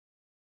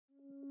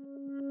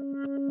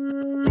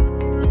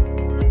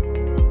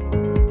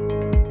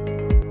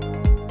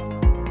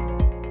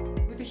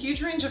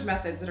of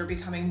methods that are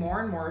becoming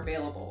more and more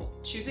available,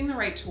 choosing the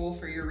right tool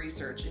for your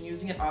research and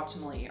using it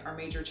optimally are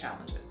major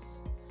challenges.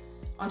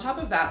 On top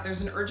of that, there's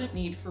an urgent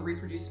need for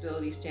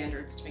reproducibility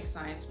standards to make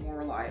science more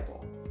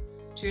reliable.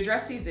 To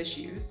address these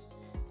issues,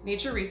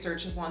 Nature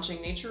Research is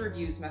launching Nature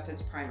Reviews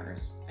Methods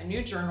Primers, a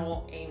new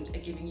journal aimed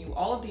at giving you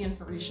all of the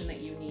information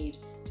that you need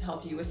to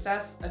help you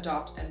assess,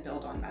 adopt, and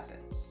build on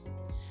methods.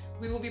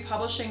 We will be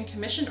publishing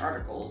commissioned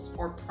articles,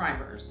 or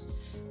primers,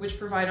 which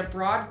provide a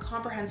broad,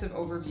 comprehensive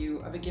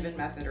overview of a given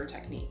method or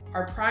technique.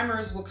 Our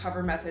primers will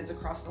cover methods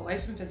across the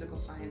life and physical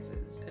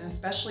sciences, and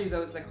especially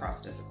those that cross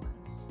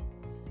disciplines.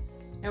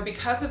 Now,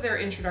 because of their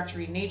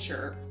introductory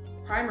nature,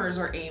 primers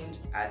are aimed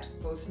at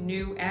both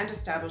new and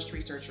established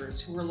researchers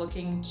who are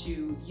looking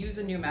to use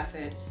a new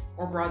method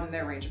or broaden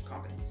their range of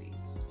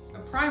competencies. A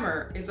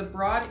primer is a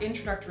broad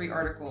introductory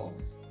article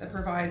that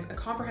provides a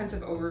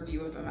comprehensive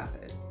overview of a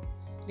method.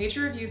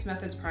 Nature Reviews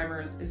Methods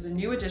Primers is a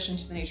new addition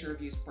to the Nature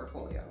Reviews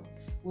portfolio.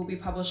 We'll be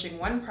publishing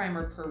one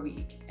primer per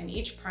week, and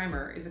each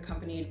primer is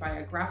accompanied by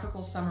a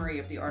graphical summary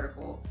of the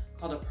article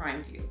called a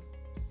prime view.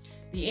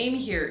 The aim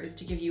here is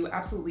to give you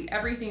absolutely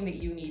everything that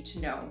you need to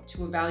know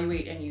to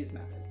evaluate and use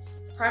methods.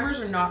 Primers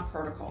are not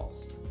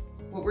protocols.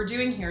 What we're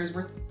doing here is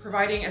we're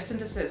providing a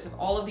synthesis of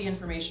all of the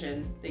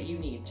information that you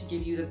need to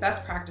give you the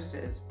best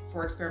practices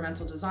for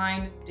experimental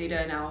design,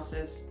 data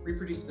analysis,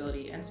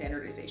 reproducibility, and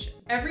standardization.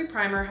 Every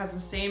primer has the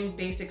same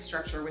basic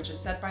structure, which is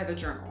set by the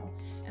journal.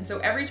 And so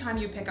every time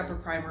you pick up a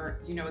primer,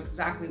 you know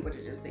exactly what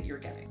it is that you're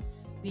getting.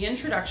 The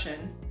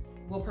introduction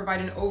will provide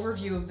an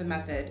overview of the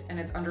method and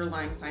its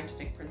underlying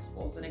scientific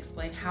principles and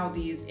explain how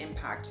these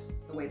impact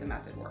the way the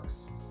method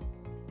works.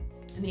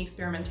 In the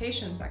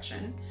experimentation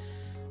section,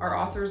 our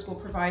authors will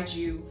provide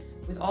you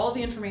with all of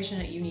the information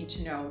that you need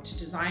to know to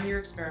design your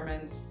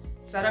experiments,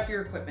 set up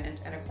your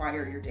equipment, and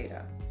acquire your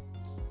data.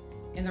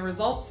 In the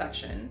results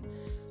section,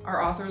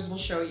 our authors will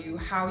show you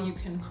how you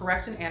can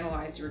correct and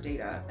analyze your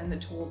data and the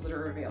tools that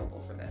are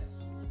available for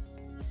this.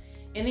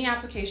 In the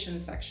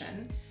applications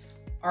section,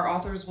 our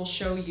authors will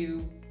show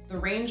you the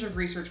range of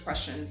research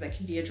questions that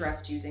can be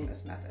addressed using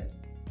this method.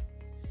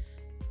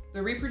 The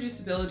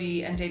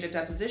reproducibility and data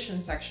deposition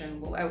section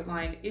will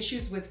outline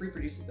issues with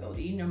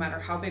reproducibility, no matter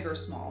how big or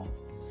small,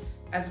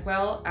 as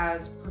well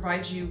as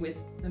provide you with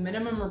the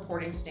minimum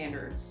reporting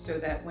standards so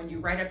that when you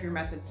write up your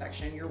methods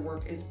section, your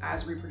work is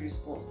as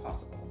reproducible as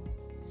possible.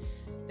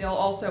 They'll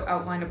also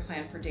outline a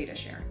plan for data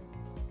sharing.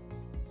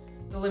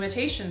 The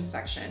limitations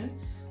section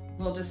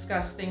will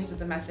discuss things that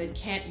the method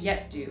can't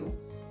yet do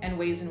and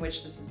ways in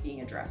which this is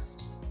being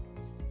addressed.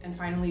 And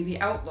finally, the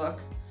outlook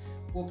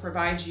will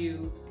provide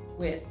you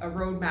with a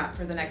roadmap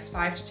for the next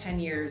 5 to 10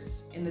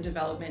 years in the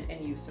development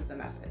and use of the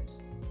method.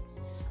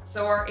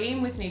 So our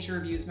aim with Nature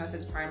Reviews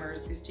Methods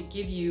Primers is to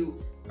give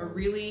you a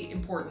really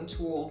important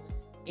tool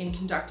in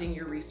conducting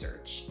your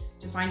research.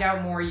 To find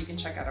out more, you can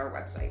check out our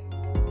website.